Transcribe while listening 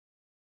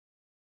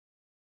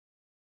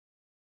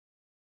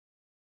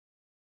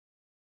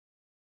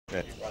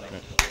Yeah.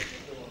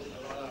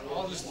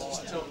 I'll just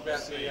talk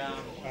about the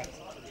how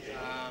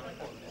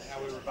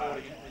we're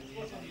recording it and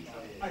using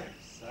it.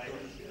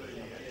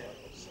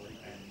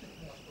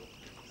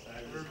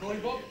 We're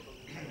recording, Bob?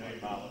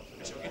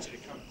 Actually, I'll get you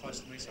to come close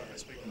to me so I can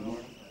speak more.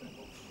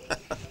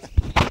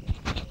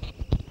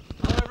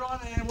 Hello everyone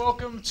and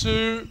welcome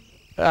to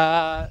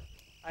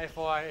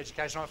AFI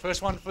Education. My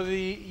first one for the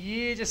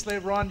year. Just to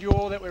remind you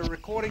all that we're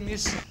recording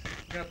this.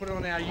 We're going to put it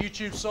on our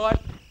YouTube site,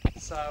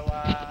 so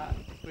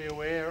be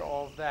aware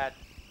of that.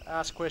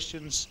 Ask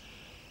questions.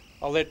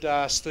 I'll let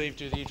Steve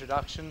do the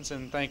introductions,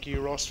 and thank you,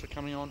 Ross, for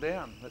coming on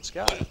down. Let's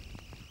go.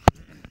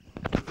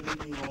 Good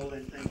evening all,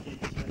 and thank you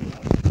for turning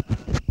up.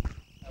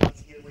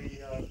 Once again, we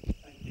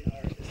thank the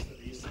RFS for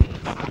the use of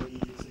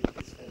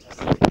this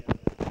facility.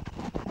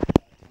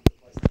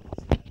 It's fantastic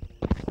to be able to come to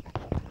a place like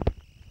this and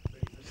have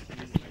ready for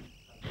students.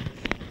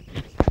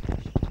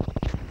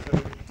 So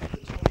the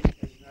topic,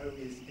 as you know,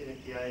 is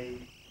NFPA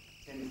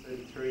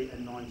 1033 and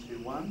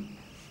 921.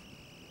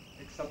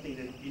 It's something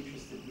that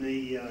interested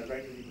me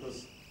greatly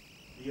because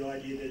the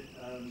idea that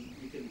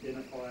you can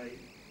identify a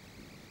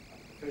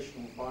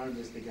professional fire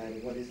investigator,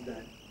 what is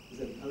that? Is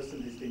that a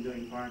person who's been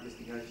doing fire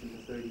investigation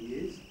for 30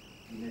 years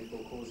and therefore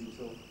calls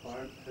himself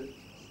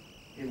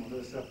him or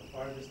herself a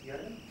fire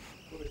investigator?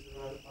 Or is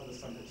there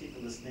some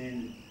particular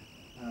standard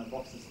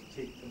boxes to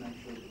tick to make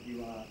sure that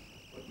you are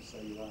what you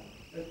say you are?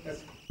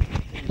 That's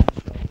in a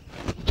nutshell.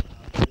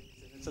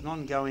 It's an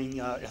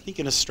ongoing, I think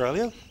in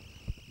Australia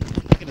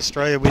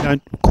we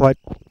don't quite...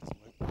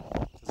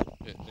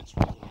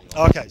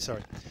 Okay,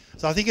 sorry.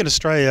 So I think in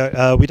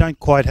Australia we don't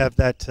quite have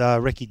that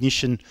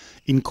recognition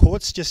in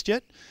courts just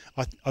yet.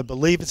 I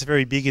believe it's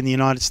very big in the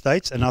United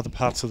States and other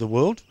parts of the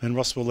world, and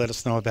Ross will let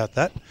us know about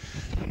that.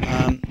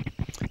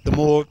 The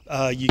more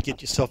you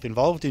get yourself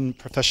involved in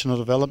professional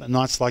development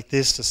nights like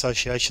this,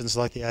 associations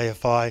like the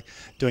AFI,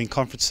 doing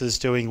conferences,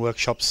 doing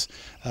workshops,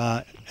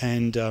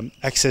 and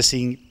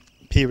accessing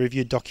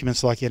peer-reviewed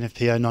documents like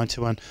NFPA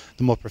 921,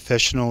 the more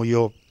professional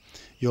your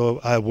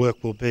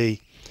work will be.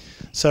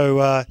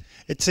 So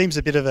it seems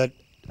a bit of an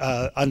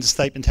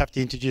understatement to have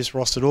to introduce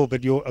Ross at all,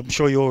 but I'm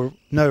sure you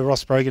know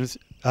Ross Brogan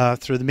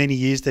through the many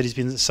years that he's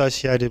been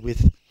associated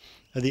with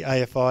the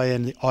AFI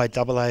and the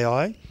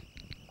IAAI.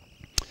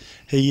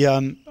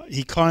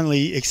 He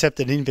kindly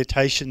accepted an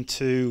invitation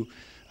to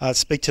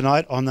speak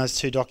tonight on those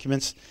two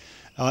documents.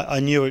 I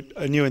knew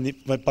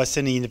by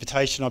sending an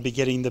invitation I'd be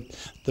getting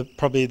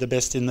probably the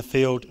best in the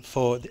field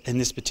in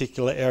this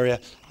particular area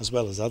as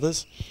well as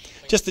others.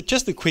 Just a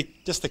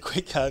quick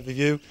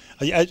overview.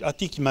 I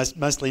think you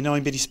mostly know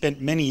him, but he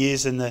spent many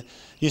years in the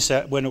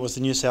when it was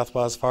the New South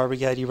Wales Fire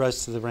Brigade. He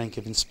rose to the rank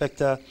of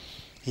inspector.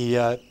 He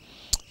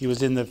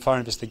was in the Fire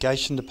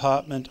Investigation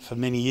Department for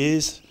many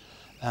years.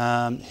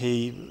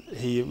 He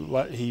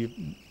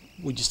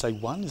would you say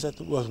won? Is that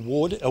the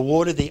word?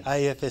 Awarded the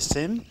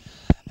AFSM.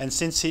 And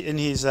since in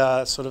his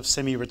sort of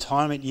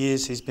semi-retirement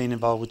years, he's been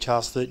involved with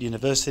Charles Sturt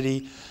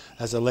University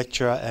as a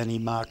lecturer, and he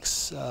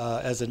marks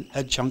as an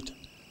adjunct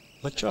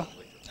lecturer,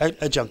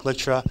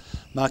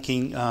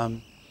 marking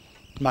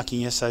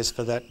essays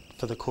for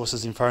the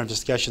courses in fire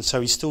investigation.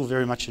 So he's still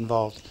very much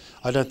involved.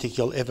 I don't think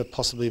he'll ever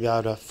possibly be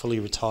able to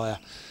fully retire.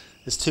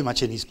 There's too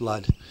much in his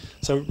blood.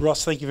 So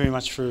Ross, thank you very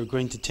much for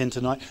agreeing to attend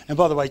tonight. And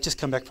by the way, just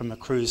come back from a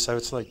cruise, so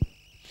it's like,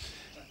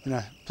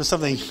 for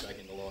something.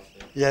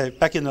 Yeah,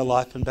 back into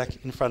life and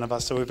back in front of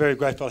us. So we're very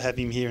grateful to have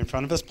him here in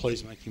front of us.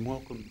 Please make him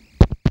welcome.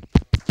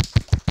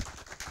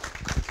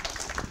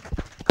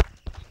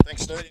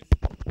 Thanks, Steve.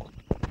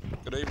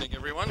 Good evening,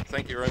 everyone.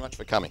 Thank you very much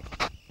for coming.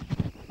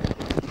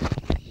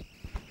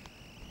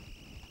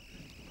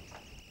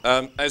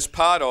 As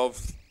part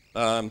of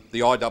the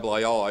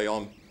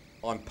IAAI,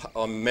 I'm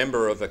a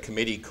member of a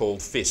committee called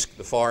FISC,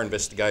 the Fire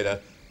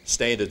Investigator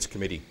Standards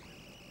Committee,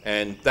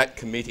 and that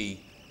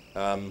committee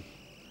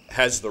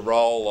has the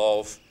role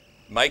of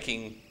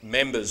making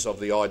members of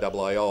the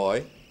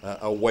IAAI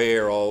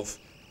aware of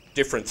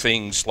different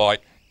things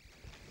like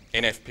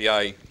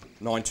NFPA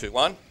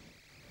 921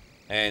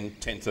 and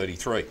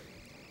 1033,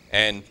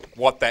 and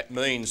what that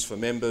means for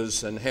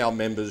members and how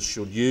members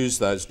should use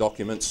those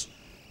documents.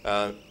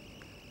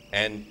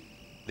 And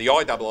the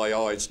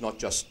IAAI is not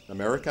just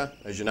America,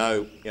 as you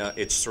know,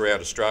 it's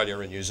throughout Australia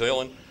and New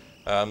Zealand.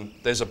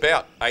 There's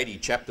about 80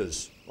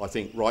 chapters, I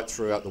think, right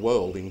throughout the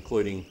world,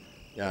 including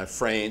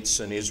France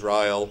and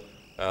Israel,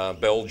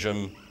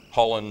 Belgium,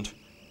 Holland,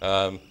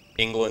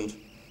 England.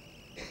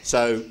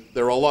 So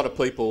there are a lot of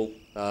people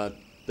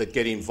that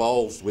get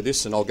involved with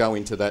this, and I'll go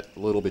into that a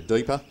little bit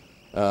deeper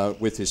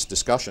with this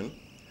discussion.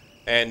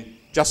 And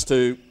just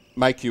to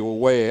make you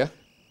aware,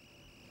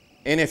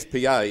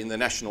 NFPA, the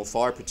National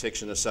Fire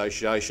Protection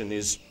Association,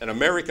 is an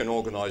American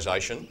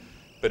organisation,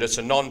 but it's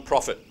a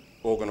non-profit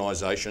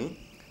organisation,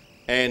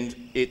 and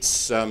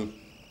its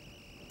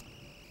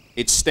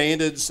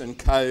standards and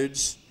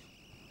codes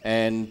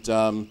and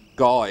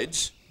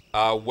guides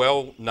are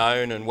well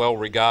known and well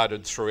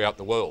regarded throughout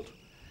the world.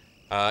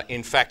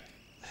 In fact,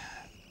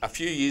 a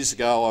few years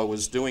ago I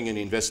was doing an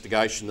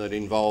investigation that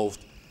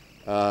involved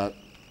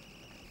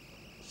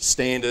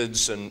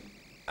standards and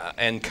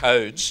and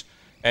codes.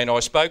 And I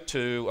spoke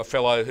to a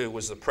fellow who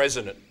was the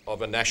president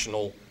of a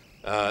national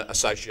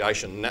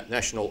association,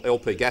 National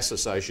LP Gas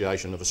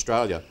Association of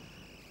Australia,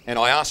 and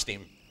I asked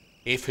him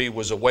if he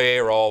was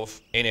aware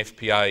of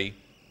NFPA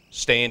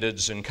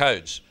standards and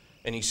codes.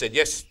 And he said,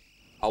 yes,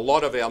 a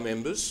lot of our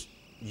members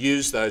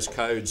use those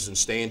codes and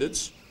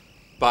standards,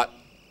 but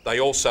they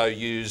also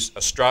use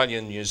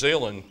Australian, New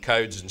Zealand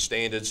codes and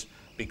standards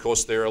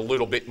because they're a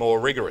little bit more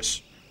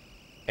rigorous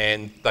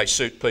and they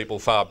suit people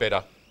far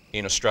better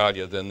in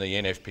Australia than the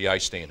NFPA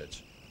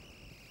standards.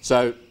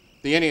 So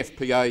the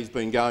NFPA has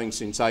been going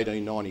since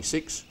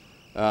 1896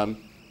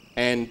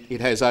 and it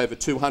has over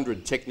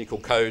 200 technical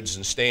codes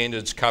and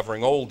standards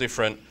covering all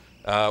different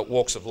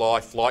walks of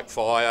life, like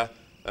fire,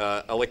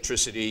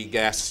 electricity,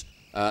 gas,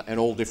 and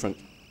all different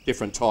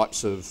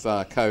types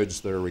of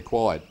codes that are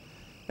required.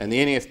 And the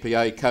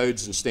NFPA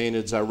codes and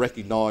standards are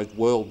recognised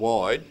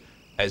worldwide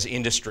as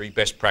industry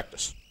best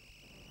practice.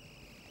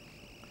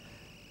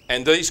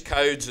 And these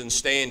codes and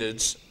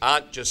standards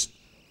aren't just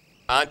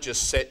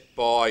set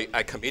by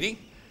a committee.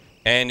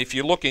 And if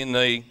you look in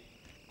the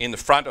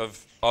front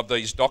of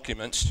these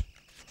documents,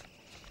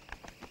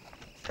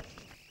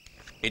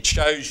 it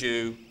shows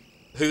you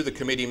who the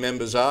committee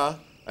members are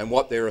and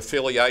what their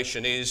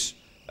affiliation is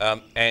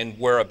and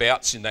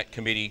whereabouts in that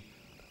committee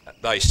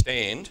they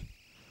stand.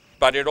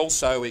 But it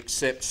also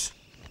accepts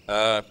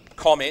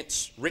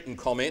comments, written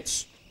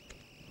comments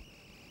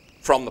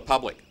from the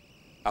public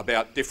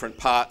about different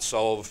parts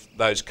of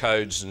those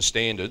codes and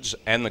standards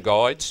and the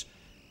guides,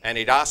 and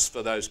it asks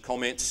for those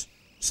comments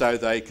so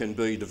they can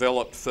be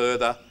developed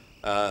further.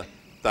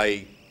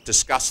 They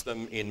discuss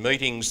them in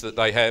meetings that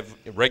they have,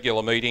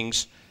 regular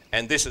meetings,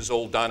 and this is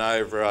all done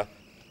over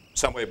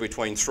somewhere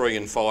between 3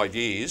 and 5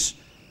 years.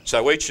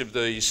 So each of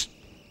these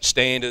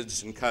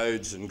standards and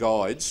codes and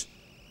guides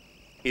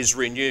is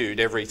renewed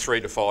every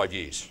 3 to 5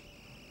 years.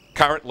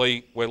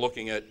 Currently, we're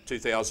looking at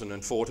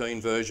 2014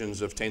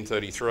 versions of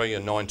 1033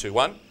 and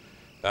 921.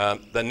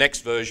 The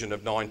next version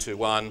of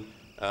 921,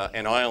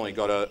 and I only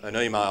got an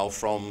email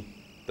from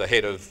the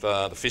head of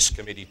the FISC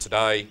committee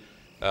today,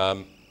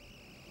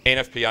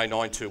 NFPA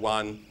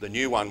 921, the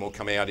new one will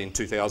come out in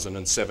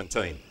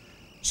 2017.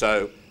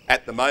 So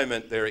at the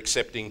moment, they're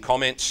accepting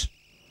comments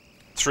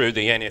through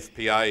the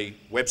NFPA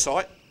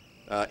website,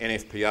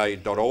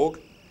 nfpa.org.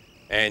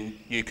 And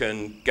you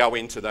can go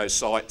into those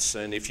sites,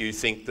 and if you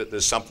think that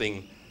there's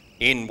something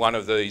in one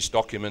of these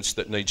documents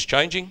that needs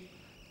changing,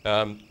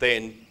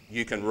 then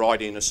you can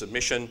write in a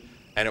submission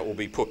and it will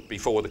be put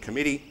before the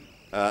committee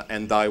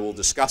and they will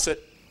discuss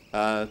it.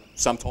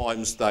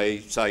 Sometimes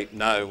they say,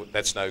 no,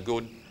 that's no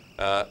good,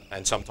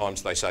 and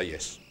sometimes they say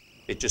yes.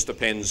 It just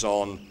depends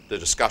on the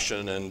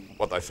discussion and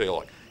what they feel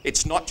like.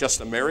 It's not just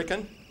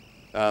American.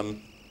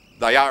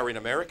 They are in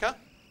America,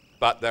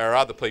 but there are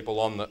other people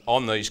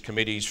on these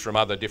committees from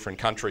other different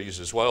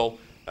countries as well,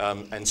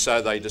 and so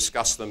they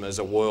discuss them as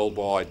a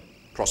worldwide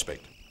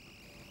prospect.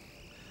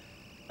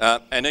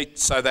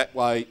 So that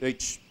way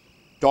each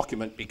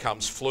document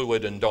becomes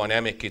fluid and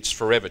dynamic. It's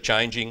forever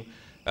changing,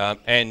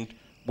 and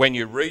when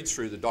you read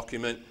through the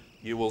document,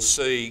 you will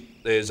see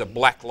there's a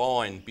black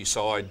line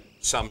beside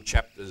some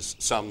chapters,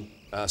 some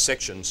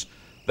sections.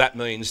 That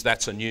means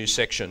that's a new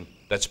section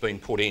that's been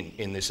put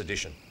in this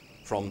edition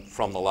from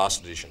the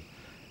last edition.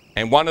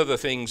 And one of the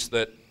things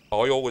that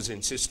I always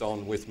insist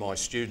on with my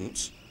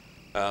students,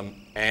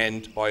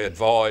 and I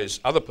advise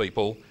other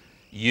people,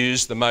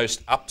 use the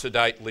most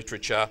up-to-date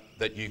literature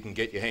that you can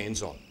get your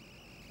hands on.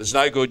 There's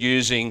no good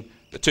using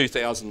the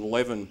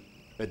 2011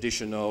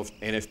 edition of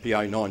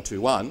NFPA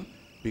 921,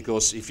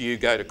 because if you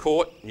go to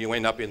court, you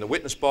end up in the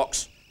witness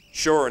box,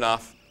 sure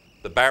enough,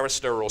 the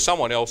barrister or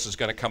someone else is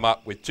going to come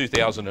up with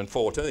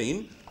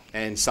 2014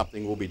 and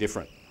something will be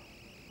different.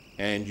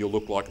 And you'll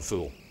look like a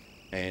fool.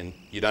 And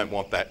you don't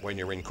want that when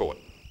you're in court.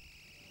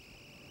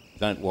 You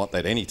don't want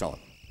that any time.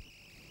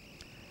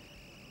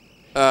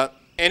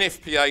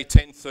 NFPA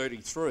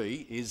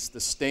 1033 is the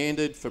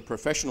standard for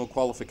professional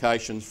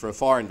qualifications for a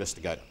fire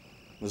investigator.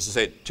 As I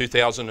said,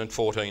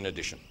 2014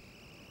 edition.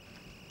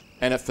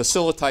 And it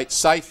facilitates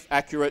safe,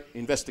 accurate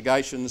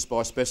investigations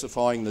by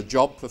specifying the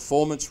job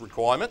performance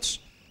requirements,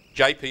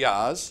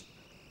 JPRs,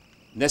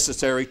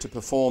 necessary to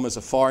perform as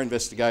a fire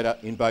investigator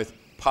in both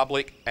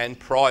public and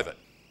private.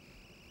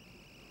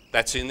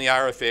 That's in the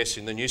RFS,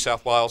 in the New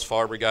South Wales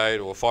Fire Brigade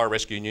or Fire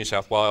Rescue New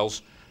South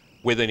Wales,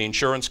 with an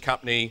insurance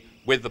company,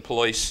 with the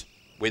police,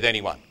 with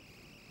anyone.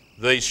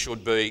 These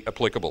should be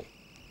applicable.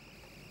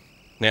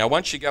 Now,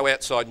 once you go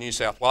outside New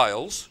South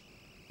Wales,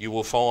 you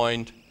will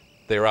find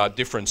there are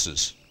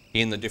differences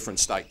in the different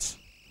states.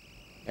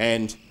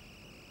 And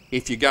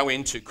if you go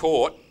into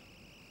court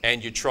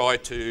and you try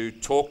to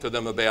talk to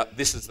them about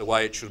this is the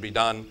way it should be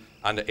done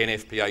under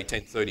NFPA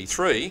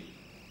 1033,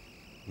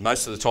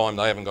 most of the time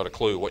they haven't got a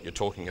clue what you're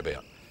talking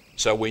about.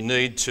 So we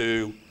need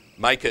to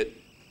make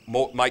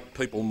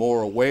people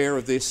more aware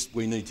of this.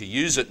 We need to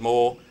use it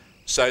more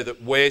so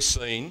that we're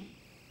seen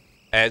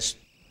as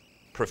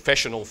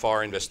professional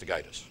fire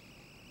investigators.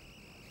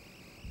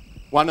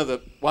 One of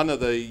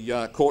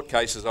the court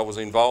cases I was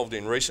involved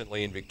in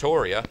recently in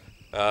Victoria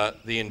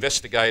the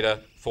investigator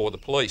for the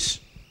police,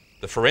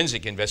 the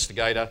forensic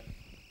investigator,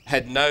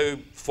 had no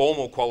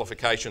formal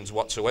qualifications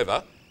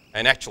whatsoever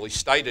and actually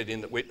stated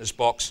in the witness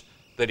box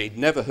that he'd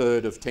never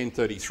heard of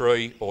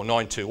 1033 or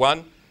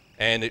 921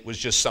 and it was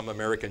just some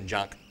American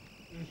junk.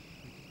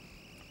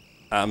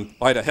 I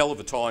had a hell of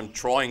a time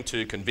trying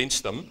to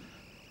convince them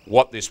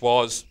what this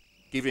was,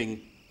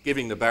 giving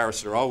the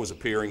barrister I was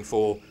appearing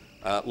for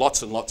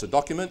lots and lots of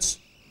documents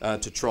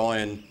to try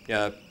and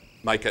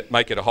make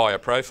it a higher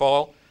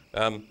profile.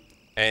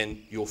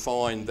 And you'll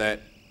find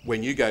that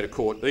when you go to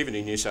court, even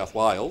in New South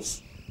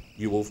Wales,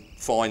 you will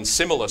find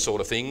similar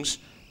sort of things,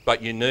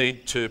 but you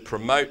need to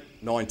promote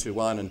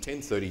 921 and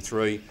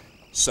 1033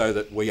 so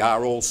that we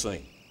are all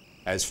seen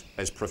as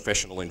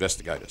professional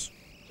investigators.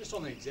 Just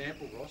on the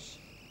example, Ross,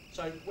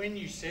 so when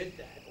you said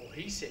that, or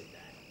he said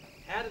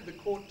that, how did the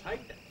court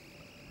take that?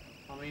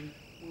 I mean,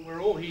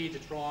 we're all here to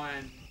try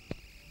and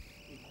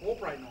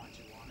incorporate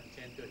 921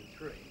 and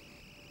 1033,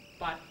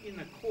 but in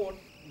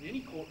any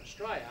court in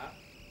Australia,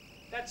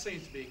 that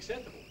seems to be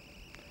acceptable.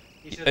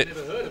 He said, I've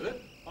never heard of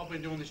it. I've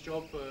been doing this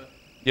job for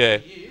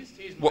years.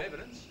 Here's my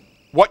evidence.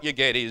 What you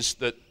get is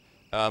that,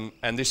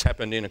 and this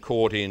happened in a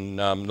court in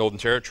Northern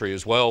Territory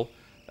as well,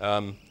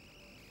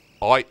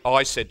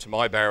 I said to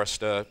my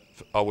barrister,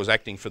 I was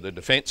acting for the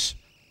defence,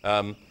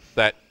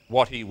 that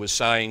what he was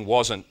saying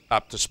wasn't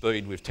up to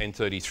speed with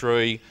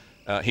 1033.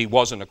 He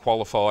wasn't a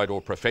qualified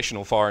or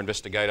professional fire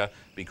investigator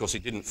because he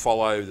didn't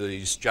follow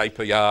these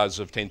JPRs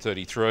of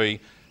 1033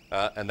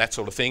 and that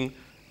sort of thing.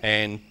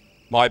 And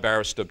my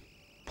barrister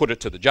put it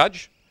to the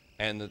judge,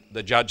 and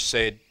the judge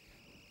said,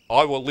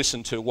 I will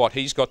listen to what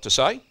he's got to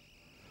say,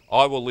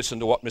 I will listen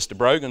to what Mr.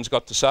 Brogan's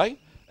got to say,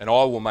 and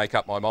I will make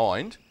up my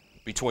mind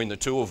between the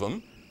two of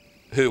them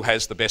who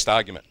has the best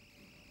argument.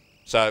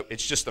 So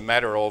it's just a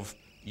matter of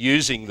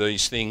using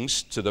these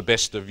things to the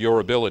best of your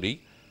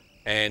ability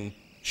and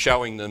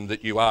showing them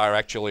that you are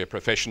actually a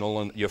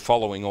professional and you're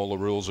following all the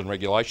rules and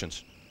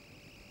regulations.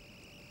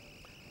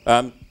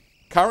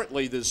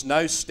 Currently, there's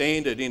no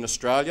standard in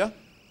Australia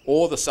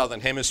or the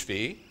Southern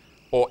Hemisphere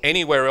or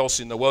anywhere else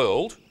in the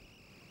world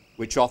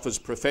which offers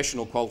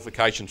professional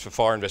qualifications for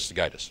fire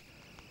investigators.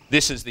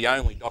 This is the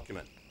only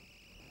document.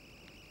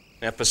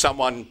 Now, for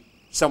someone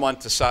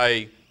to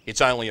say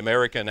it's only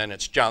American and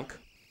it's junk,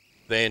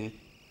 then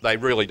they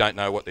really don't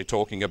know what they're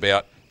talking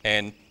about,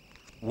 and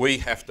we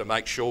have to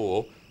make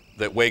sure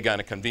that we're going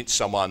to convince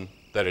someone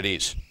that it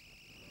is.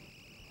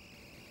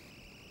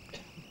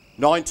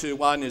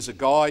 921 is a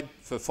guide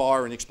for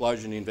fire and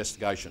explosion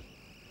investigation.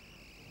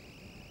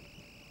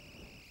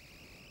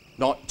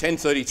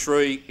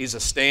 1033 is a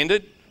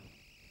standard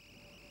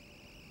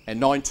and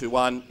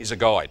 921 is a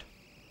guide.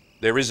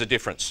 There is a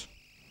difference.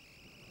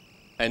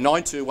 And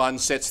 921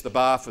 sets the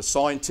bar for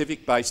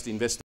scientific-based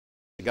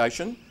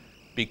investigation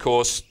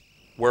because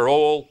we're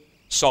all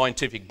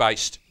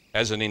scientific-based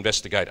as an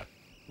investigator.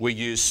 We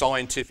use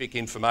scientific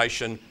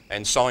information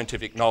and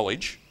scientific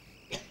knowledge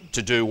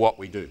to do what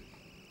we do.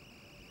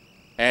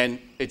 And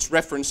it's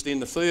referenced in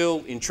the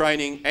field, in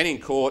training and in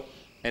court,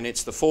 and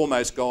it's the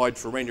foremost guide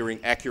for rendering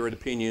accurate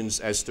opinions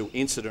as to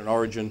incident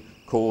origin,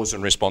 cause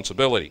and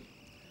responsibility.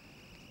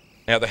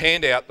 Now, the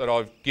handout that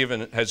I've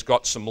given has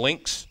got some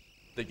links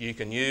that you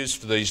can use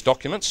for these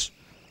documents.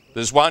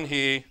 There's one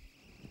here.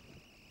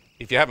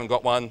 If you haven't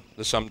got one,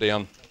 there's some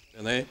down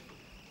there.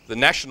 The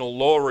National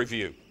Law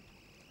Review.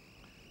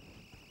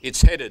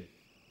 It's headed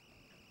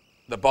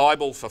The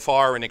Bible for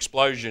Fire and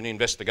Explosion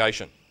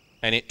Investigation,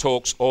 and it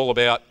talks all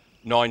about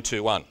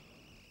 921.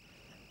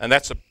 And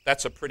that's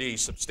a pretty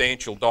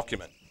substantial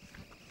document.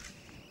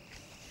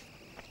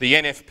 The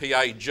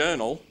NFPA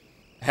journal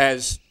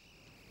has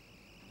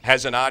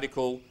an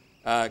article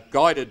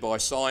guided by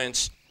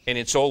science, and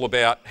it's all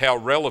about how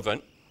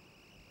relevant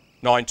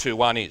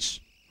 921 is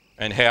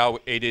and how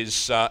it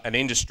is an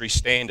industry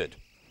standard.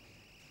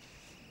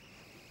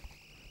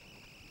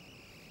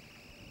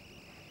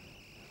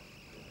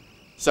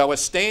 So a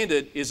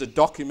standard is a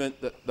document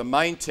that the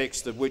main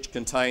text of which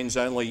contains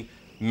only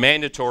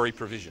mandatory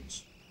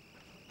provisions,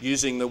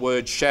 using the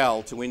word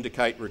shall to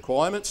indicate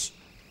requirements,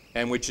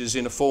 and which is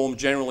in a form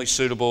generally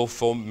suitable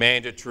for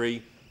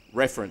mandatory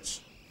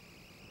reference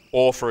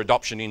or for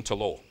adoption into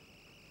law.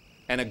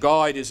 And a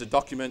guide is a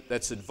document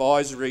that's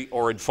advisory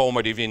or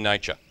informative in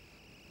nature.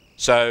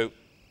 So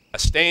a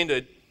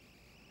standard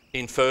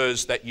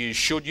infers that you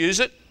should use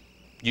it,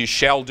 you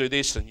shall do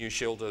this and you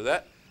shall do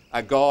that.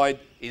 A guide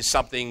is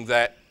something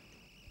that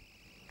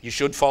you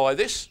should follow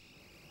this,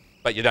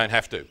 but you don't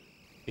have to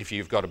if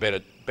you've got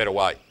a better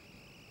way.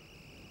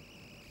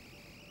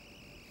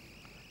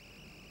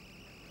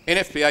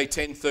 NFPA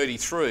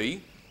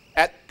 1033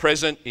 at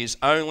present is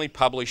only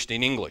published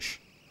in English,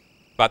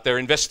 but they're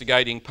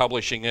investigating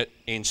publishing it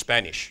in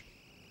Spanish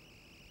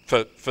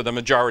for the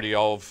majority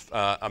of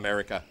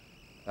America,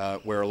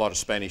 where a lot of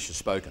Spanish is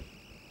spoken.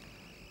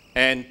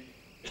 And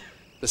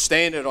the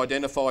standard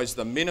identifies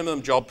the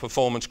minimum job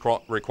performance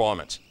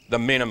requirements, the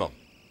minimum.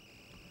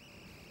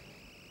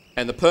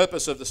 And the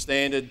purpose of the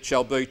standard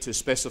shall be to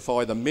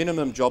specify the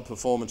minimum job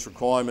performance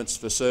requirements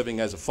for serving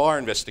as a fire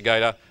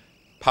investigator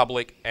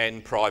public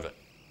and private.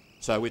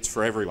 So it's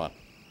for everyone.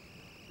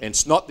 And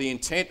it's not the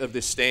intent of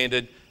this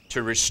standard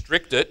to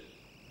restrict it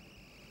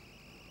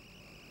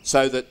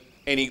so that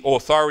any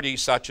authority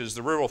such as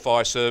the Rural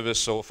Fire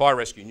Service or Fire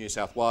Rescue New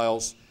South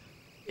Wales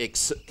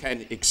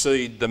can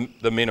exceed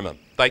the minimum.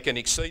 They can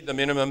exceed the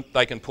minimum,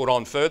 they can put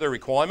on further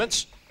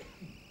requirements,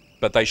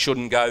 but they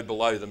shouldn't go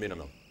below the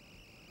minimum.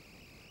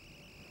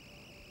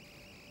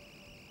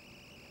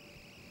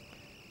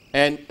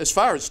 And as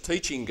far as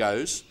teaching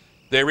goes,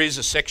 there is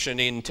a section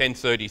in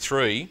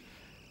 1033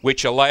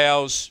 which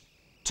allows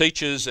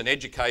teachers and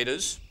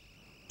educators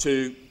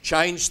to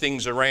change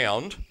things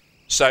around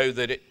so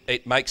that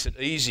it makes it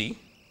easy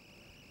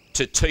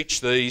to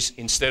teach these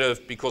instead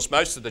of, because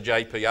most of the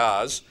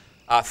JPRs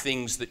are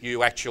things that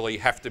you actually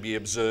have to be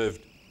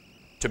observed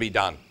to be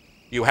done.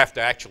 You have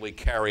to actually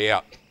carry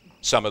out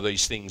some of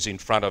these things in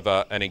front of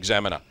an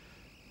examiner.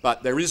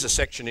 But there is a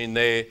section in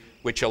there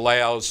which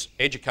allows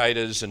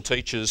educators and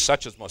teachers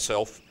such as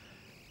myself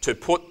to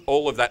put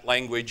all of that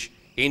language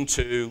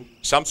into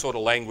some sort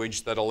of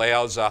language that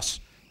allows us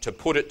to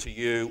put it to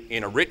you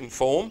in a written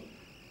form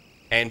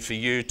and for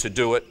you to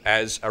do it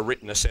as a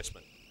written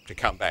assessment to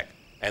come back,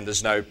 and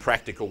there's no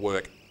practical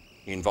work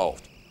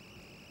involved.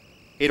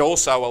 It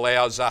also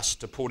allows us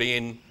to put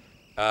in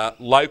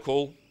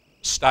local,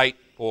 state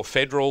or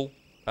federal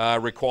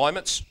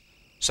requirements,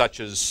 such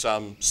as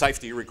some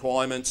safety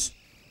requirements,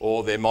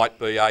 or there might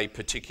be a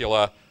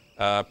particular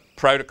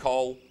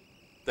protocol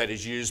that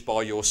is used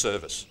by your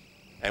service.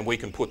 And we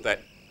can put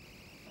that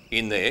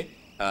in there,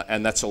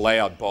 and that's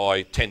allowed by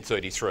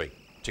 1033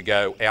 to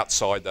go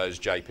outside those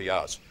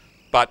JPRs.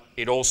 But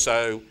it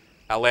also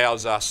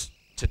allows us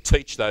to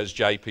teach those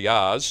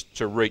JPRs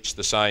to reach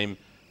the same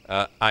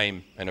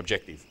aim and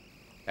objective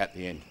at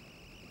the end.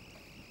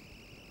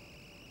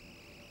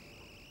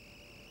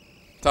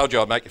 Told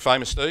you I'd make you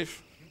famous,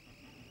 Steve.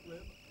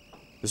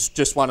 This is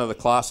just one of the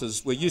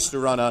classes. We used to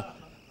run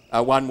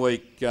a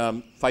one-week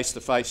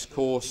face-to-face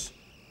course,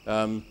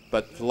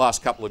 but for the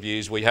last couple of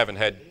years we haven't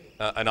had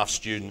enough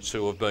students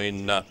who have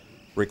been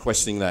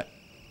requesting that.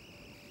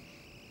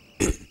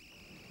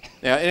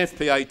 Now,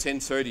 NFPA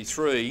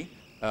 1033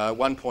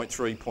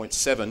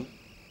 1.3.7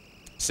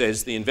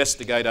 says the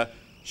investigator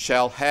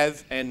shall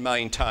have and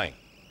maintain.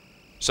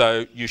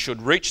 So you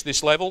should reach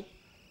this level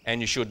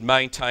and you should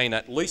maintain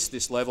at least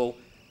this level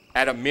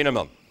at a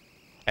minimum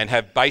and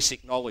have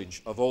basic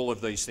knowledge of all of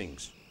these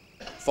things.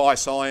 Fire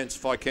science,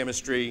 fire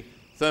chemistry,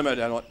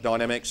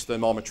 thermodynamics,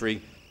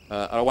 thermometry.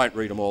 I won't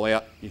read them all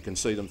out, you can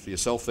see them for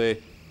yourself there.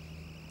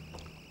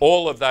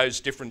 All of those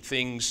different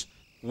things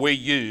we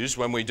use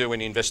when we do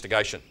an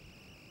investigation.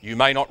 You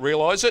may not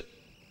realise it,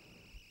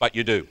 but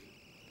you do.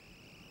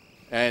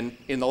 And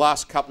in the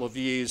last couple of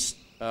years,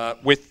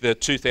 with the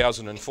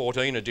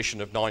 2014 edition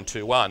of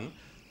 921,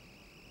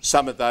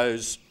 some of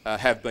those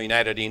have been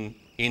added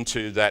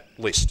into that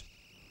list.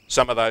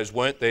 Some of those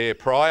weren't there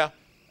prior,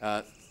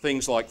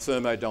 things like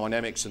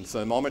thermodynamics and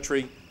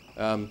thermometry,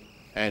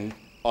 and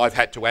I've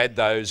had to add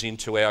those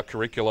into our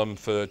curriculum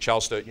for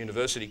Charles Sturt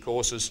University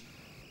courses,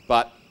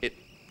 but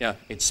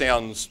it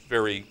sounds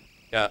very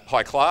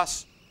high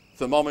class.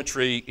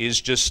 Thermometry is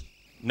just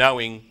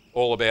knowing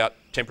all about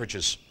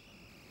temperatures.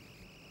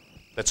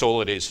 That's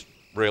all it is,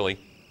 really.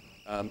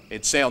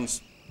 It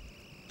sounds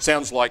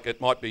like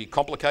it might be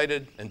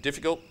complicated and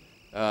difficult.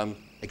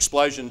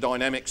 Explosion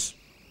dynamics,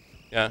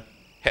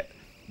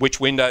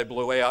 which window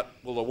blew out?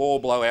 Will the wall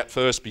blow out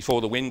first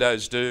before the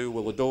windows do?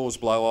 Will the doors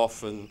blow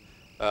off? And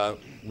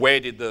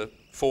where did the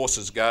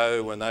forces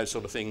go? And those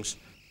sort of things.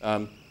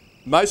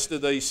 Most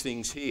of these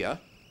things here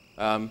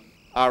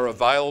are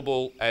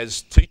available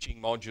as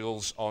teaching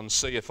modules on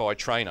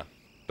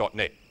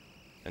cfitrainer.net.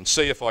 And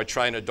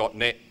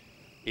cfitrainer.net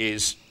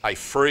is a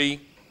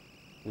free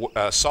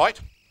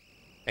site,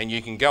 and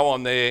you can go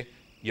on there,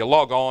 you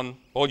log on,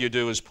 all you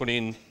do is put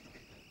in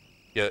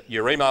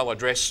your email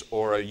address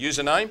or a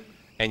username,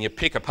 and you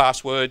pick a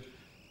password,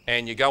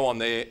 and you go on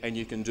there and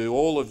you can do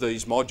all of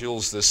these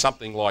modules. There's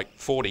something like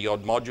 40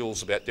 odd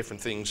modules about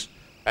different things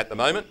at the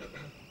moment.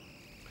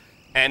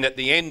 And at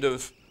the end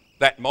of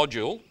that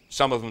module,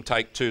 some of them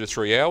take 2 to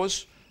 3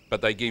 hours,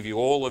 but they give you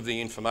all of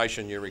the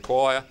information you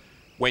require.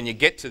 When you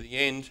get to the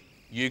end,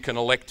 you can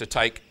elect to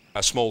take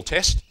a small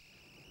test,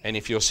 and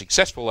if you're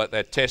successful at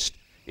that test,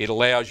 it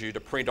allows you to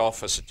print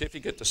off a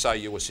certificate to say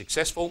you were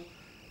successful.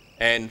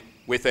 And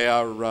with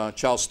our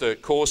Charles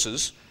Sturt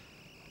courses,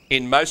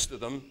 in most of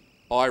them,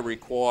 I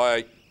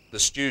require the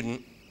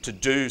student to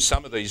do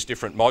some of these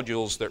different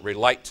modules that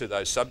relate to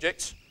those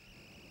subjects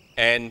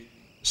and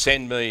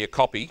send me a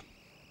copy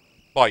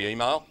by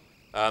email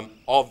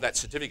of that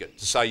certificate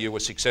to say you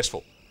were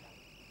successful.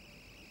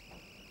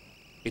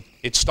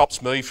 It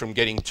stops me from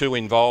getting too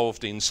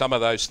involved in some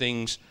of those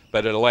things,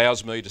 but it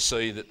allows me to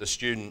see that the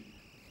student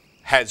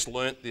has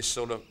learnt this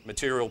sort of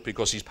material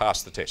because he's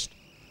passed the test.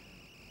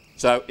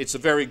 So it's a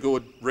very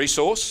good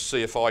resource,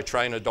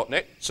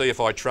 cfitrainer.net,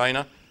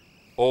 cfitrainer,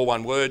 all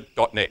one word,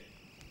 .net.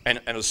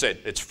 And as I said,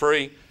 it's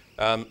free.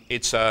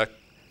 It's a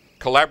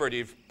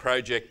collaborative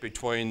project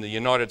between the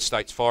United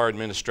States Fire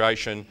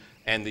Administration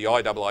and the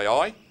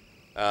IAAI,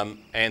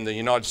 and the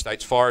United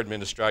States Fire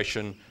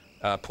Administration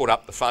put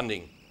up the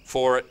funding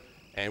for it,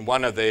 and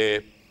one of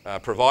their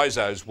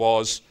provisos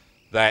was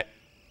that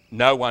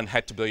no one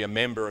had to be a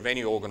member of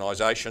any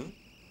organisation,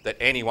 that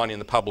anyone in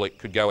the public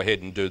could go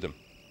ahead and do them.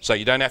 So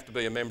you don't have to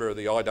be a member of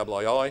the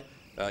IAAI,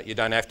 you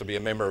don't have to be a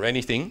member of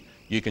anything,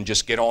 you can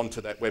just get onto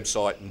that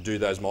website and do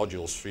those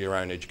modules for your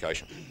own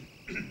education.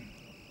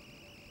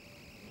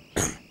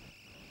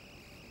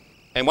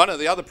 And one of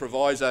the other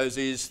provisos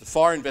is the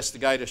fire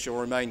investigator shall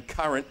remain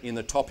current in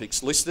the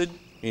topics listed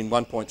in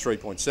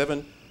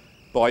 1.3.7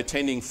 by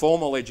attending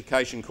formal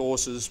education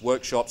courses,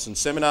 workshops and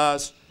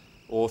seminars,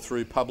 or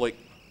through public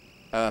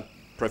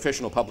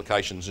professional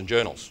publications and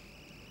journals.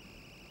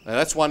 Now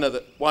that's one of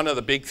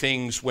the big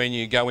things when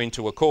you go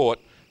into a court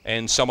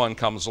and someone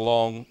comes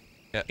along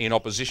in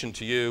opposition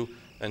to you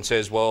and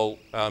says, well,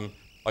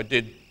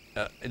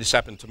 this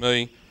happened to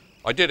me.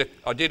 I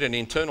did an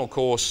internal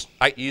course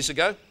 8 years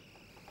ago.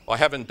 I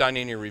haven't done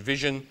any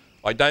revision.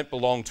 I don't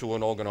belong to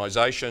an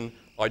organisation.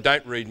 I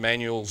don't read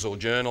manuals or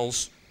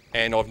journals,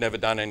 and I've never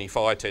done any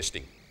fire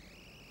testing.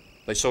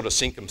 They sort of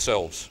sink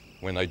themselves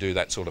when they do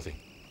that sort of thing.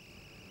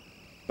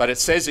 But it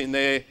says in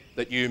there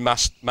that you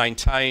must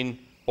maintain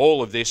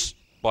all of this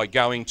by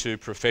going to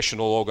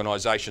professional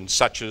organisations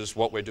such as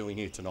what we're doing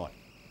here tonight.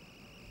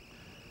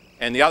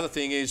 And the other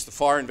thing is the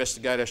fire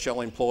investigator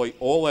shall employ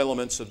all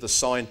elements of the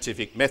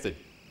scientific method.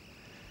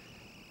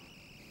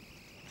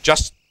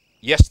 Just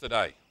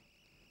yesterday,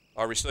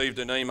 I received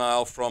an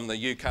email from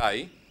the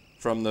UK,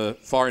 from the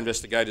Fire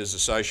Investigators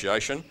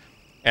Association,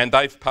 and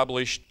they've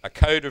published a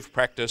code of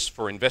practice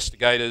for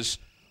investigators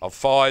of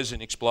fires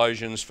and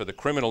explosions for the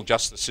criminal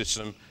justice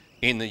system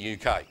in the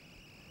UK.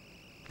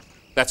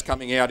 That's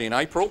coming out in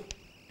April,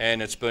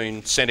 and it's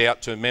been sent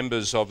out to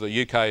members of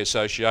the UK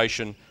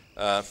Association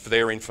for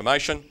their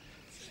information.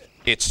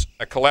 It's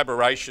a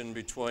collaboration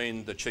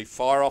between the Chief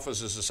Fire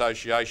Officers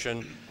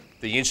Association,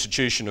 the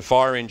Institution of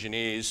Fire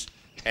Engineers,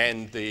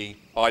 and the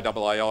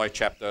IAAI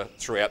chapter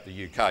throughout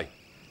the UK.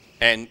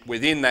 And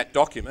within that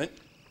document,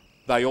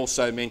 they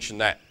also mention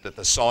that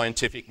the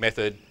scientific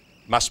method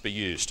must be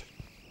used.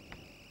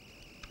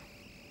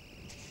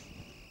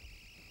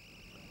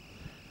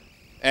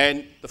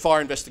 And the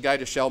fire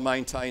investigator shall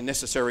maintain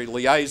necessary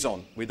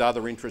liaison with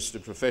other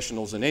interested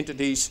professionals and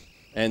entities,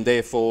 and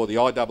therefore the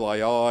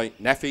IAAI,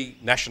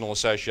 NFPA, National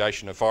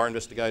Association of Fire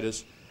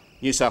Investigators,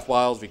 New South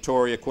Wales,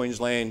 Victoria,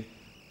 Queensland,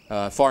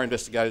 Fire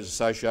Investigators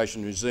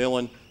Association New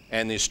Zealand,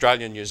 and the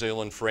Australian New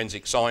Zealand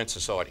Forensic Science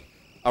Society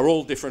are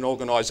all different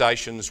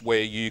organisations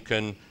where you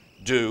can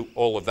do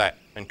all of that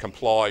and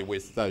comply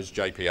with those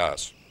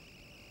JPRs.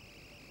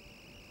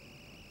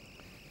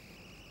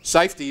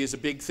 Safety is a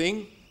big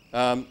thing.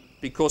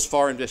 Because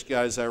fire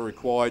investigators are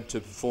required to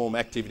perform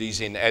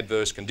activities in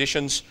adverse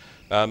conditions,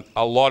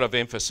 a lot of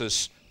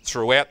emphasis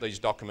throughout these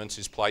documents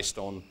is placed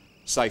on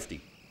safety.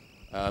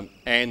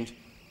 And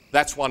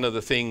that's one of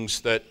the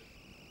things that,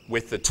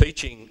 with the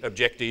teaching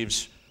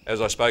objectives,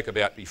 as I spoke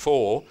about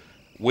before,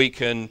 we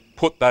can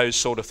put those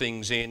sort of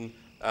things in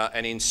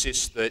and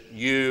insist that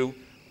you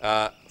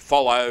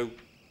follow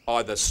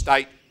either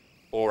state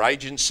or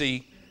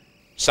agency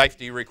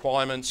safety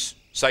requirements,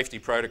 safety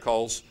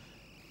protocols.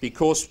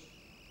 Because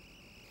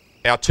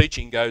our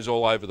teaching goes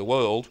all over the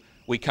world,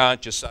 we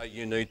can't just say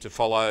you need to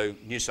follow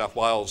New South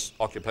Wales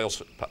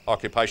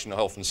occupational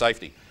health and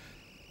safety.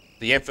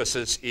 The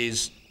emphasis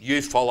is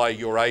you follow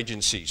your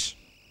agency's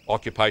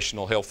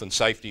occupational health and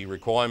safety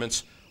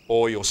requirements,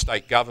 or your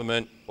state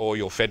government or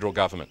your federal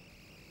government.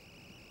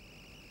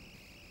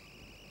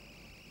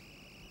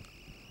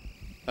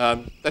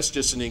 That's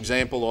just an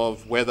example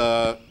of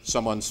whether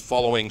someone's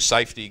following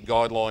safety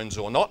guidelines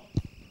or not.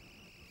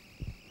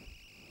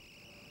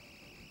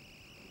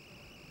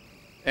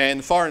 And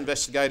the fire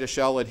investigator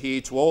shall adhere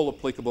to all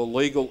applicable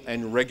legal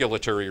and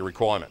regulatory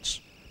requirements.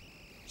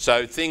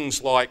 So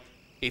things like,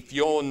 if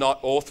you're not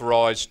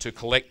authorised to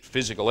collect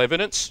physical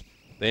evidence,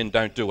 then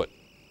don't do it,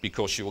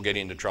 because you will get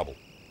into trouble.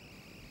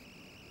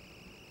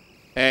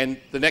 And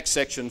the next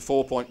section,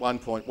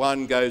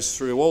 4.1.1, goes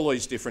through all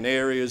these different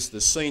areas: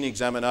 the scene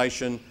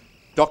examination,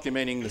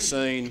 documenting the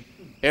scene,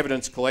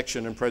 evidence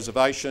collection and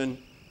preservation,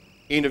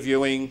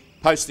 interviewing,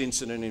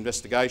 post-incident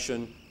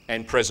investigation,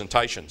 and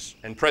presentations.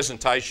 And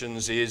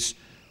presentations is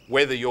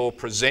whether you're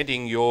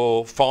presenting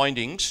your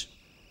findings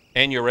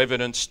and your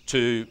evidence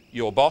to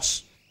your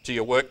boss, to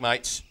your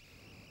workmates,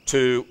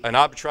 to an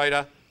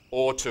arbitrator,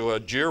 or to a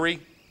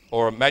jury,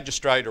 or a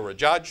magistrate or a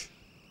judge.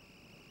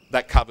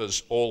 That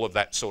covers all of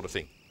that sort of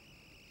thing.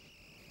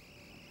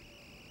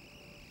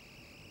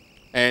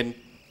 And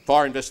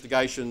fire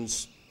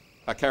investigations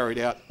are carried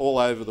out all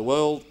over the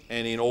world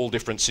and in all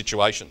different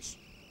situations.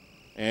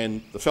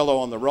 And the fellow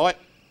on the right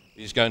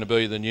is going to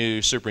be the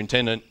new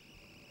Superintendent,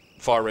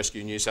 Fire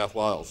Rescue New South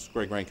Wales,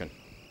 Greg Rankin.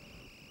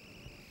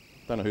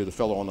 Don't know who the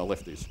fellow on the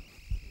left is.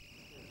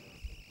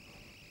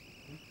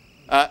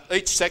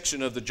 Each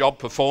section of the job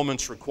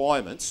performance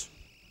requirements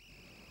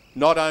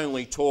not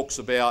only talks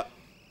about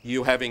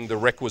you having the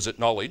requisite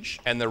knowledge,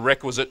 and the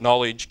requisite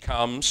knowledge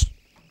comes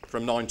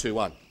from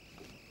 921.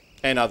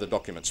 and other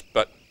documents,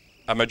 but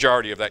a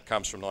majority of that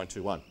comes from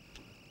 921.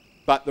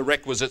 But the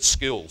requisite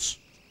skills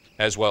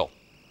as well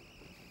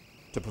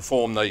to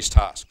perform these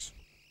tasks.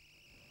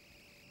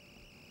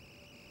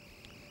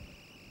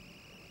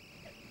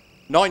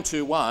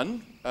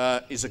 921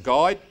 is a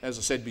guide, as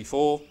I said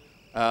before.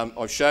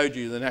 I've showed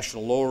you the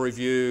National Law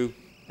Review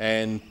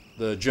and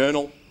the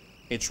journal.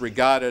 It's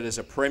regarded as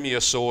a premier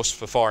source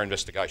for fire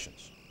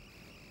investigations.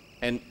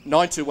 And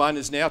 921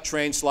 is now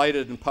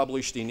translated and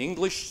published in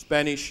English,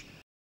 Spanish,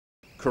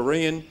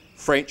 Korean,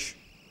 French,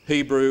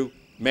 Hebrew,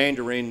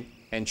 Mandarin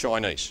and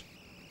Chinese,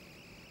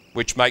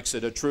 which makes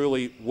it a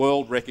truly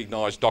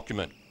world-recognised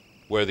document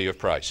worthy of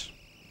praise.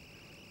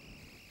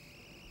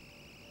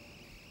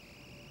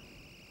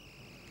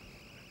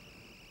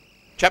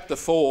 Chapter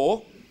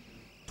 4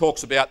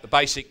 talks about the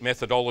basic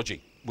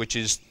methodology, which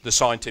is the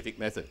scientific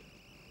method.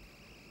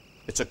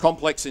 It's a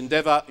complex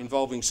endeavour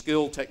involving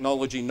skill,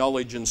 technology,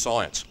 knowledge and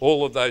science,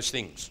 all of those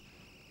things.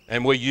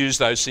 And we use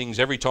those things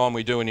every time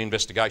we do an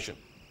investigation.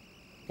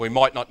 We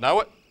might not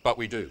know it, but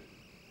we do.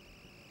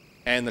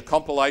 And the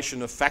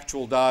compilation of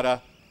factual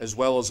data as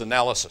well as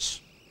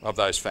analysis of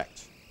those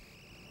facts.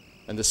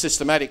 And the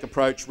systematic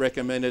approach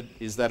recommended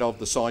is that of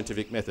the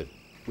scientific method,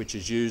 which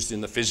is used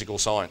in the physical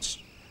science.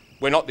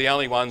 We're not the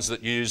only ones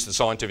that use the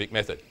scientific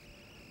method.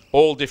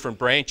 All different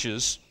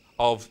branches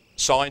of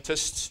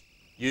scientists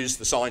use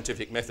the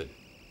scientific method.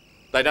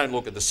 They don't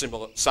look at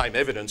the same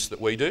evidence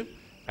that we do,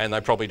 and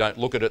they probably don't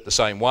look at it the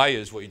same way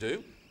as we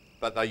do,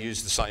 but they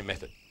use the same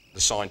method,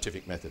 the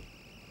scientific method.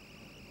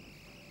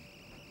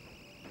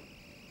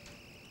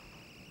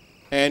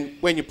 And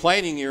when you're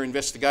planning your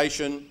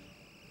investigation,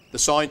 the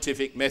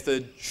scientific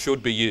method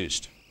should be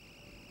used.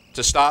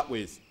 To start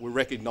with, we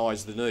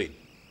recognise the need.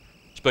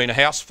 It's been a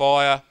house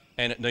fire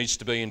and it needs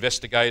to be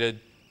investigated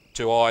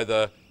to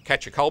either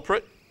catch a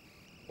culprit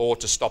or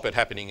to stop it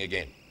happening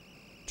again,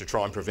 to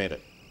try and prevent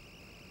it.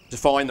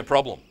 Define the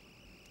problem.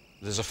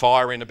 There's a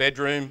fire in a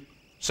bedroom,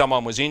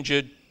 someone was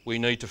injured, we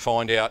need to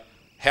find out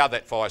how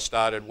that fire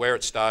started, where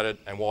it started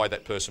and why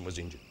that person was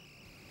injured.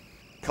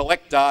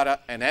 Collect data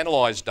and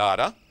analyse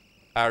data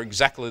are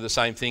exactly the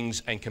same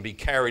things and can be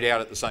carried out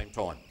at the same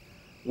time.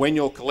 When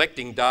you're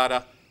collecting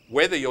data,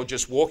 whether you're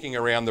just walking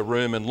around the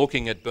room and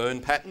looking at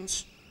burn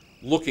patterns,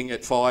 looking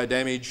at fire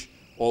damage,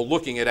 or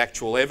looking at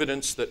actual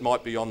evidence that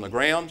might be on the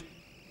ground,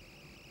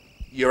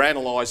 you're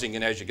analysing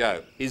it as you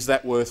go. Is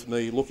that worth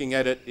me looking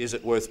at it? Is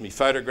it worth me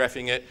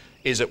photographing it?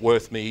 Is it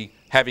worth me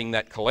having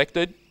that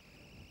collected?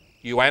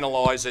 You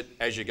analyse it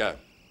as you go.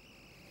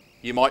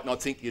 You might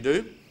not think you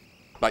do,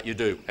 but you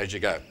do as you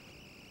go.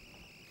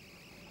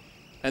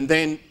 And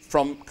then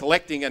from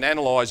collecting and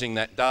analysing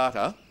that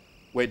data,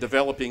 we're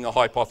developing a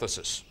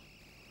hypothesis.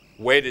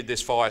 Where did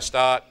this fire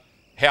start?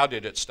 How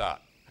did it start?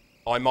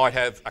 I might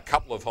have a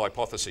couple of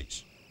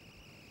hypotheses.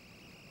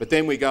 But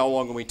then we go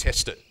along and we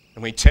test it.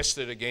 And we test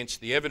it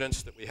against the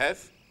evidence that we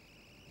have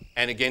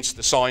and against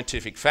the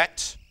scientific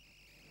facts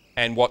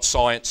and what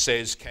science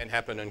says can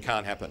happen and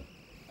can't happen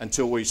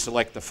until we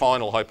select the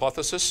final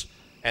hypothesis.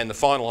 And the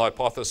final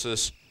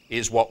hypothesis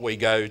is what we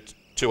go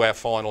to our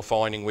final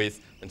finding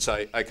with and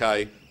say,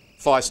 okay,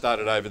 fire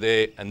started over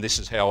there and this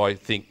is how I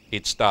think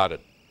it started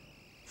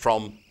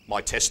from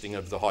my testing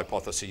of the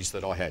hypotheses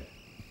that I had.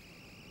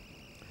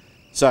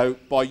 So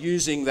by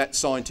using that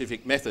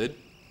scientific method,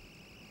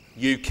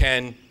 you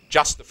can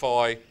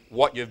justify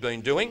what you've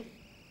been doing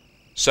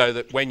so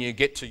that when you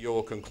get to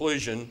your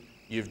conclusion,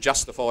 you've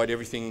justified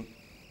everything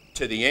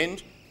to the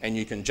end and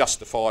you can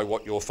justify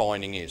what your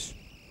finding is.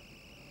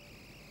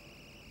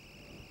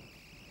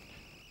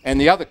 And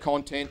the other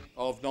content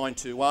of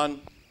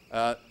 921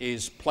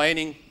 is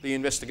planning the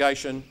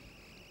investigation,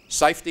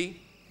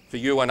 safety for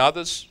you and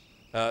others,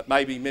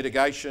 maybe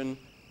mitigation,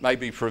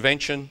 maybe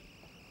prevention.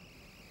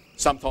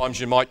 Sometimes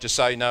you might just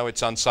say, no,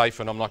 it's unsafe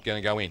and I'm not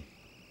going to go in.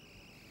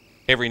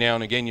 Every now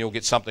and again you'll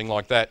get something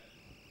like that.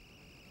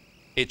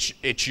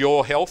 It's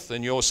your health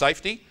and your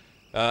safety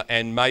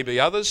and maybe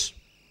others.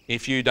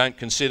 If you don't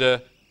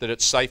consider that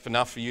it's safe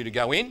enough for you to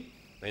go in,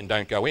 then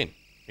don't go in.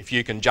 If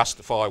you can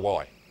justify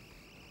why.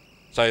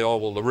 Say, oh,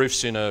 well, the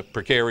roof's in a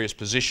precarious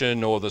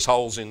position or there's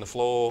holes in the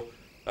floor.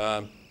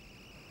 I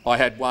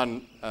had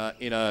one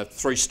in a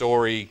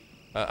 3-storey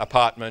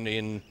apartment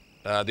in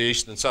the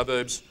eastern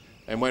suburbs,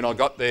 and when I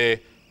got there,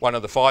 one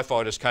of the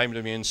firefighters came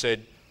to me and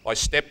said, I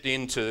stepped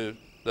into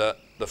the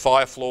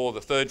fire floor, the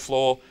 3rd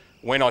floor.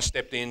 When I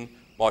stepped in,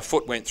 my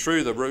foot went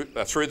through the roof,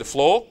 through the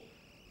floor,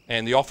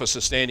 and the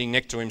officer standing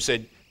next to him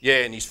said,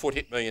 yeah, and his foot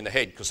hit me in the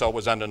head because I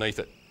was underneath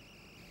it.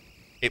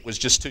 It was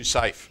just too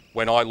safe.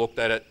 When I looked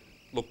at it,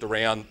 looked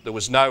around, there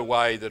was no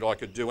way that I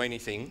could do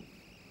anything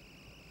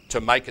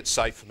to make it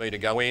safe for me to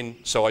go in,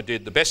 so I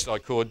did the best I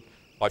could.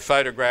 I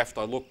photographed,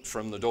 I looked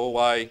from the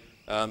doorway,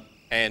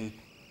 and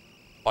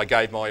I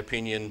gave my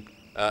opinion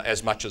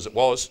as much as it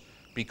was,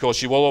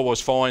 because you will always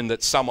find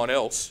that someone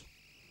else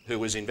who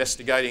was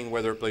investigating,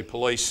 whether it be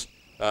police,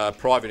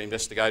 private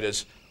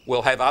investigators,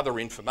 will have other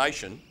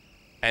information,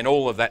 and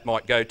all of that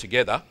might go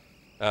together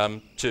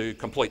to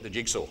complete the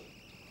jigsaw.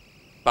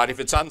 But if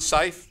it's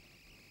unsafe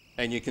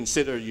and you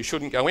consider you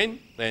shouldn't go in,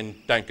 then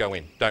don't go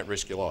in. Don't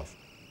risk your life.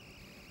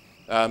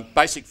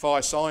 Basic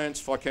fire science,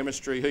 fire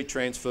chemistry, heat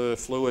transfer,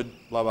 fluid,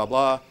 blah, blah,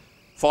 blah.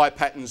 Fire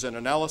patterns and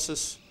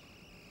analysis.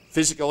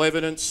 Physical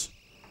evidence.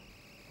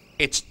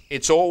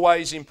 It's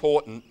always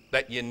important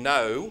that you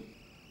know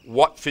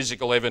what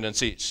physical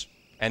evidence is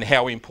and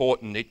how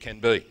important it can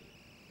be.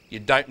 You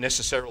don't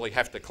necessarily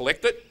have to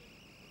collect it.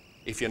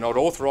 If you're not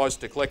authorised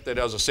to collect it,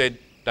 as I said,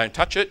 don't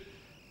touch it.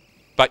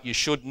 But you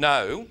should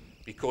know,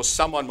 because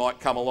someone might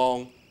come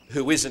along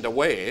who isn't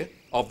aware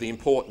of the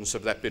importance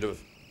of that bit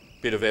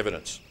of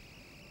evidence.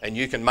 And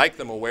you can make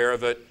them aware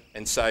of it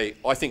and say,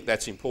 I think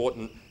that's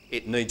important,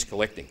 it needs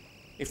collecting.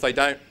 If they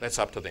don't, that's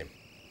up to them.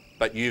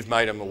 But you've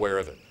made them aware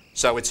of it.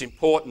 So it's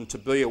important to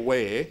be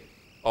aware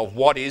of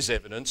what is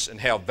evidence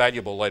and how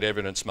valuable that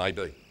evidence may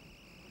be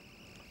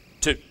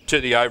to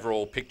the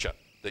overall picture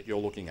that you're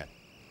looking at.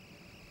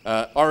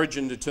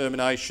 Origin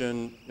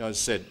determination, as I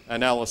said,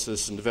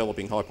 analysis and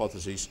developing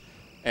hypotheses,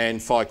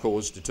 and fire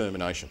cause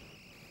determination.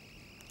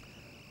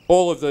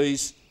 All of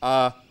these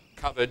are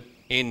covered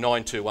in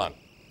 921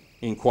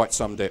 in quite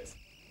some depth.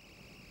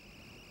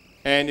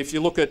 And if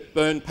you look at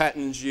burn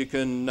patterns, you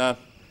can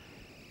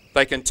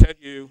they can tell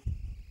you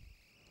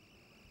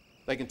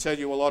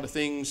a lot of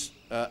things.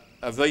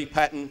 A V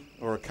pattern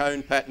or a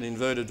cone pattern,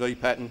 inverted V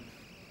pattern,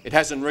 it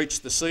hasn't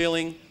reached the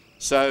ceiling,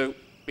 so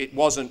it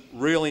wasn't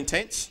real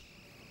intense.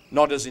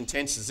 Not as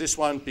intense as this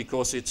one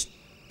because it's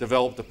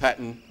developed a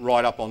pattern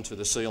right up onto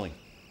the ceiling.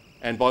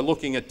 And by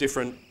looking at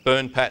different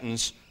burn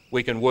patterns,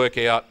 we can work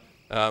out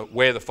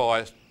where the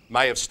fire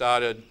may have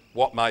started,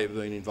 what may have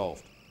been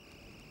involved.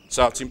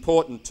 So it's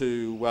important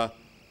to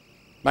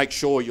make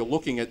sure you're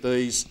looking at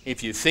these.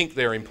 If you think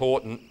they're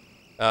important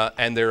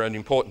and they're an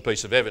important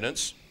piece of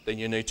evidence, then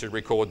you need to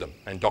record them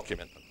and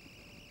document them.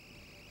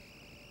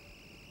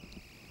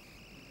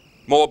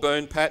 More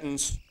burn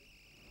patterns.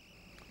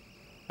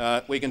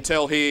 We can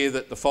tell here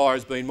that the fire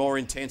has been more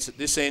intense at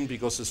this end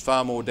because there's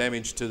far more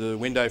damage to the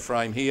window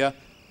frame here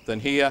than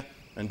here,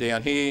 and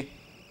down here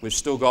we've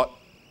still got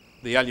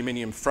the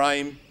aluminium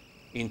frame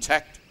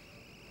intact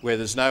where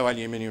there's no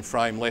aluminium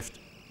frame left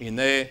in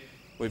there.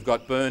 We've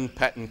got burn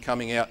pattern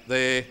coming out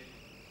there,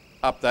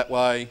 up that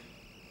way,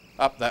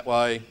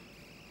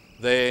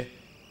 there.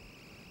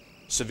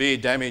 Severe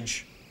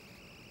damage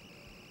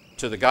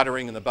to the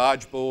guttering and the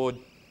barge board.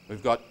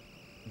 We've got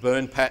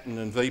burn pattern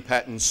and V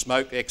pattern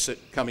smoke exit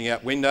coming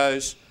out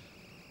windows.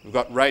 We've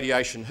got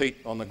radiation heat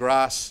on the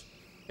grass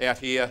out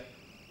here.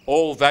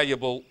 All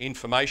valuable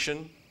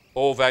information,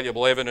 all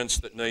valuable evidence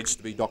that needs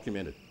to be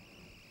documented.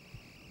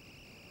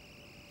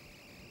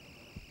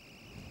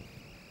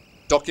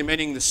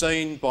 Documenting the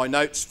scene by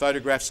notes,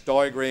 photographs,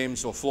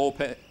 diagrams or floor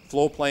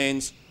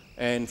plans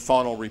and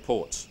final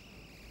reports.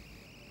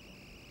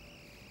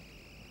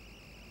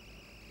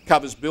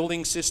 Covers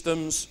building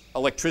systems,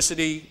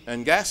 electricity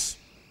and gas.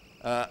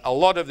 A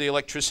lot of the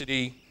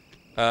electricity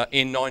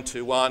in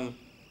 921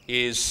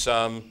 is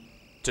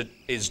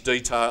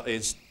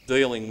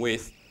dealing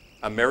with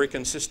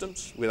American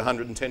systems, with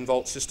 110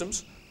 volt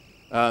systems.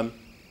 But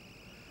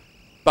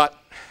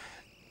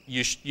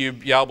you'll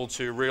be able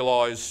to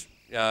realise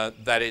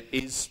that it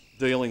is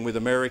dealing with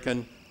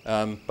American,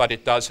 but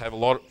it does have a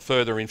lot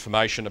further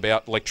information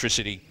about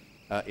electricity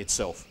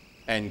itself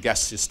and gas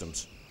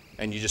systems.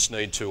 And you just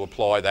need to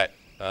apply that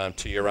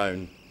to your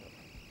own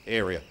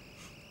area.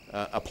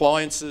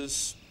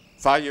 Appliances,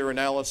 failure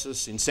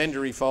analysis,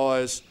 incendiary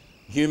fires,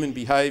 human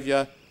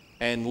behaviour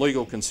and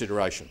legal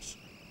considerations.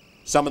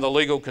 Some of the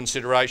legal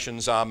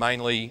considerations are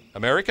mainly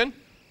American,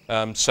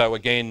 so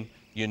again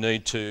you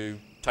need to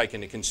take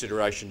into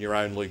consideration your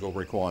own legal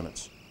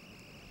requirements.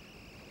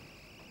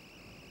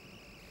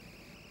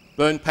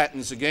 Burn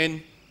patterns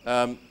again,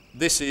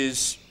 this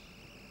is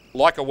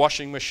like a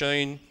washing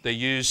machine. They're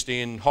used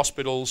in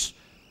hospitals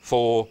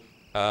for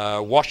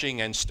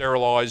washing and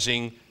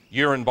sterilising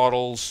urine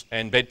bottles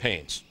and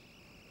bedpans.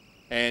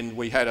 And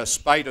we had a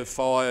spate of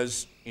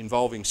fires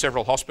involving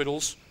several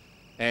hospitals,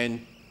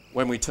 and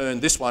when we turn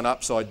this one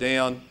upside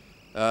down,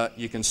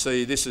 you can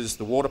see this is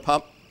the water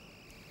pump,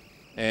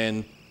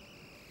 and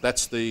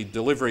that's the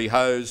delivery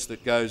hose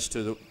that goes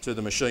to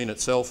the machine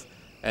itself,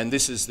 and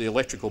this is the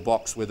electrical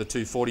box where the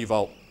 240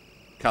 volt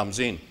comes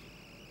in.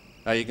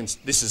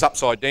 This is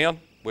upside down.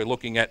 We're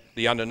looking at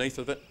the underneath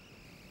of it.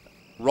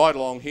 Right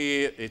along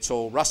here, it's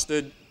all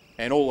rusted,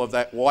 and all of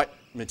that white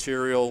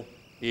material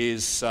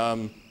is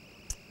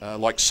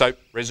like soap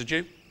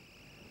residue.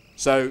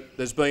 So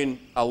there's been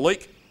a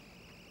leak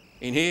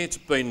in here. It's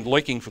been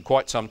leaking for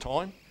quite some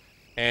time,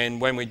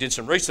 and when we did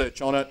some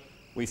research on it,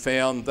 we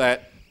found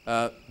that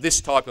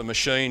this type of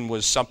machine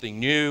was something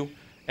new,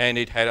 and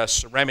it had a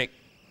ceramic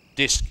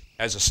disc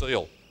as a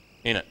seal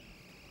in it,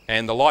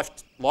 and the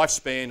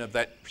lifespan of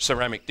that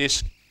ceramic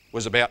disc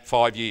was about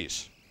 5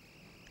 years,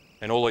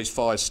 and all these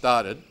fires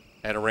started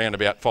at around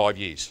about 5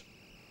 years.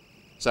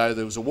 So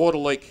there was a water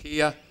leak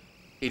here.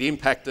 It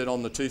impacted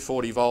on the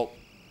 240 volt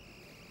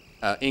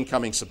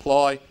incoming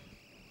supply,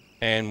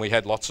 and we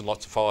had lots and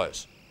lots of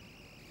fires.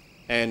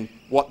 And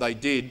what they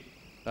did,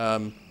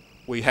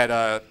 we had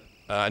a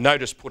a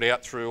notice put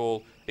out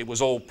through it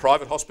was all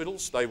private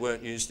hospitals. They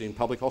weren't used in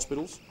public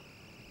hospitals.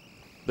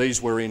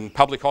 These were in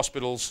public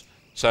hospitals,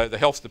 so the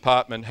health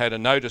department had a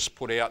notice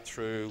put out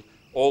through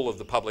all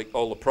the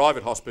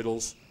private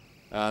hospitals,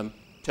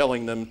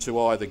 telling them to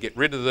either get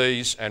rid of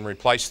these and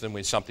replace them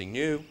with something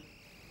new,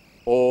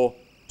 or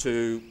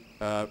to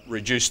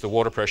reduce the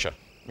water pressure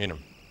in them.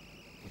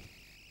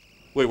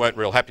 We weren't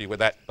real happy with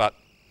that, but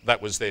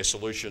that was their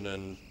solution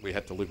and we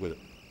had to live with it.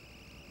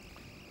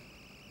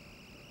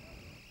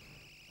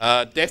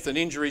 Death and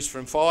injuries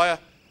from fire.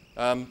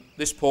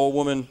 This poor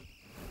woman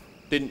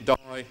didn't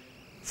die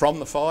from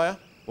the fire.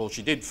 Well,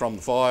 she did from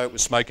the fire. It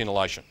was smoke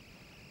inhalation.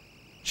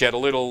 She had a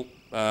little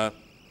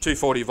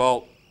 240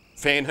 volt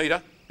fan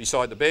heater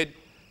beside the bed,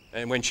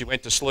 and when she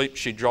went to sleep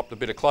she dropped a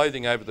bit of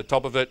clothing over the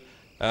top of it.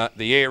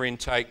 The air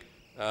intake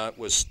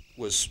was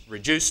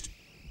reduced,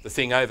 the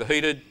thing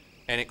overheated,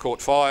 and it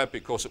caught fire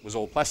because it was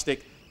all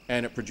plastic,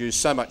 and it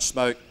produced so much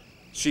smoke.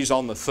 She's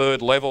on the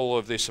 3rd level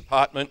of this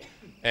apartment,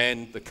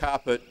 and the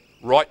carpet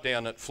right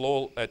down at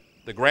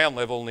the ground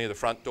level near the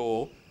front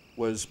door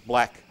was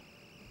black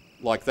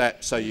like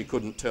that, so you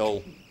couldn't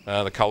tell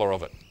the colour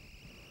of it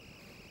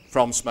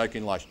from smoke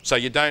inhalation. So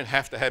you don't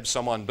have to have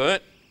someone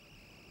burnt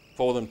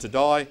for them to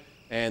die,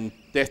 and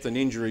death and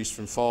injuries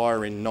from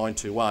fire in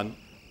 921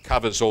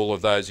 covers all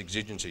of those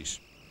exigencies.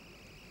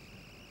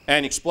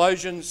 And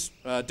explosions,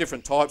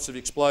 different types of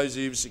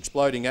explosives,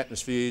 exploding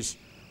atmospheres,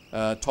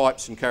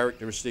 types and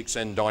characteristics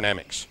and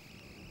dynamics.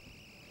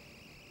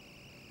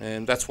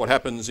 And that's what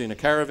happens in a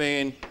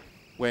caravan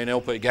when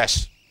LP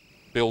gas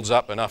builds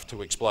up enough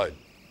to explode.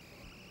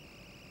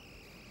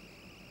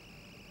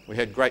 We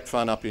had great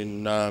fun up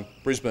in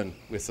Brisbane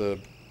with the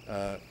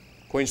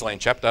Queensland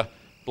chapter,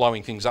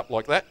 blowing things up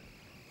like that,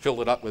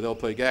 filled it up with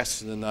LP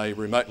gas, and then they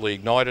remotely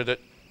ignited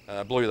it,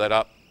 blew that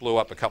up, blew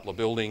up a couple of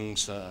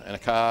buildings and a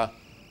car,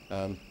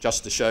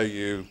 just to show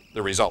you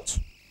the results.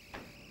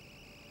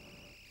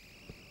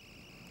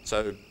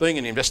 So being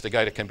an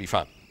investigator can be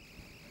fun.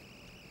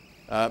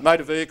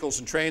 Motor vehicles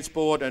and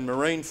transport and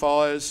marine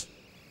fires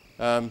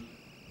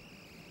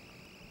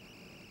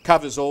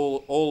covers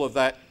all of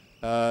that.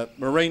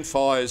 Marine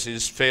fires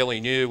is fairly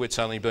new. It's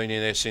only been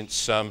in there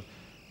since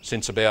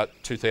about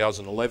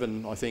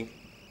 2011, I think.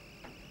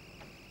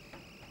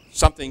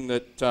 Something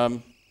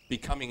that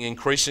becoming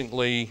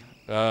increasingly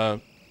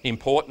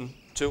important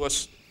to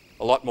us.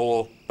 A lot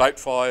more boat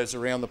fires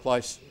around the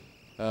place.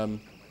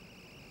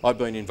 I've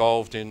been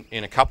involved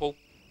in a couple.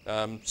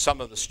 Some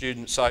of the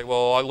students say,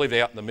 well, I live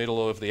out in the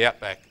middle of the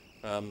outback.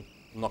 I'm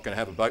not going to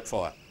have a boat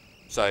fire.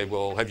 Say,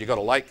 well, have you got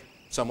a lake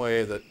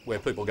somewhere where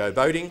people go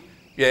boating?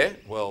 Yeah,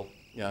 well,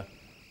 you know,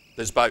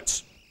 there's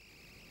boats.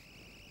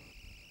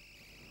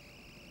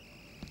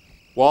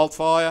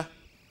 Wildfire.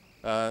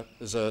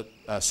 There's a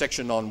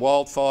section on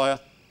wildfire.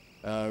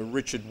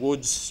 Richard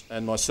Woods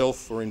and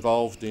myself were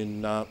involved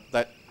in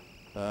that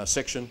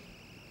section.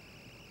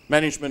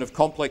 Management of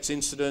complex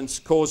incidents,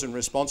 cause and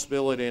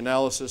responsibility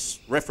analysis,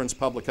 reference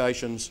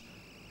publications,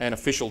 and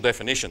official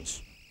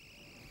definitions.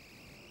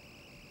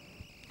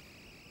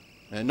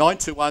 And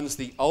 921 is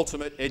the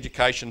ultimate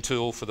education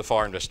tool for the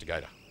fire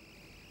investigator.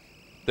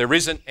 There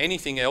isn't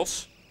anything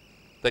else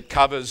that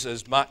covers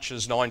as much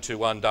as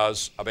 921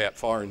 does about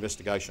fire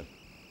investigation.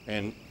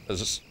 And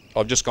as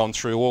I've just gone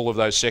through all of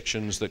those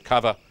sections that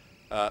cover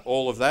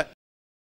all of that.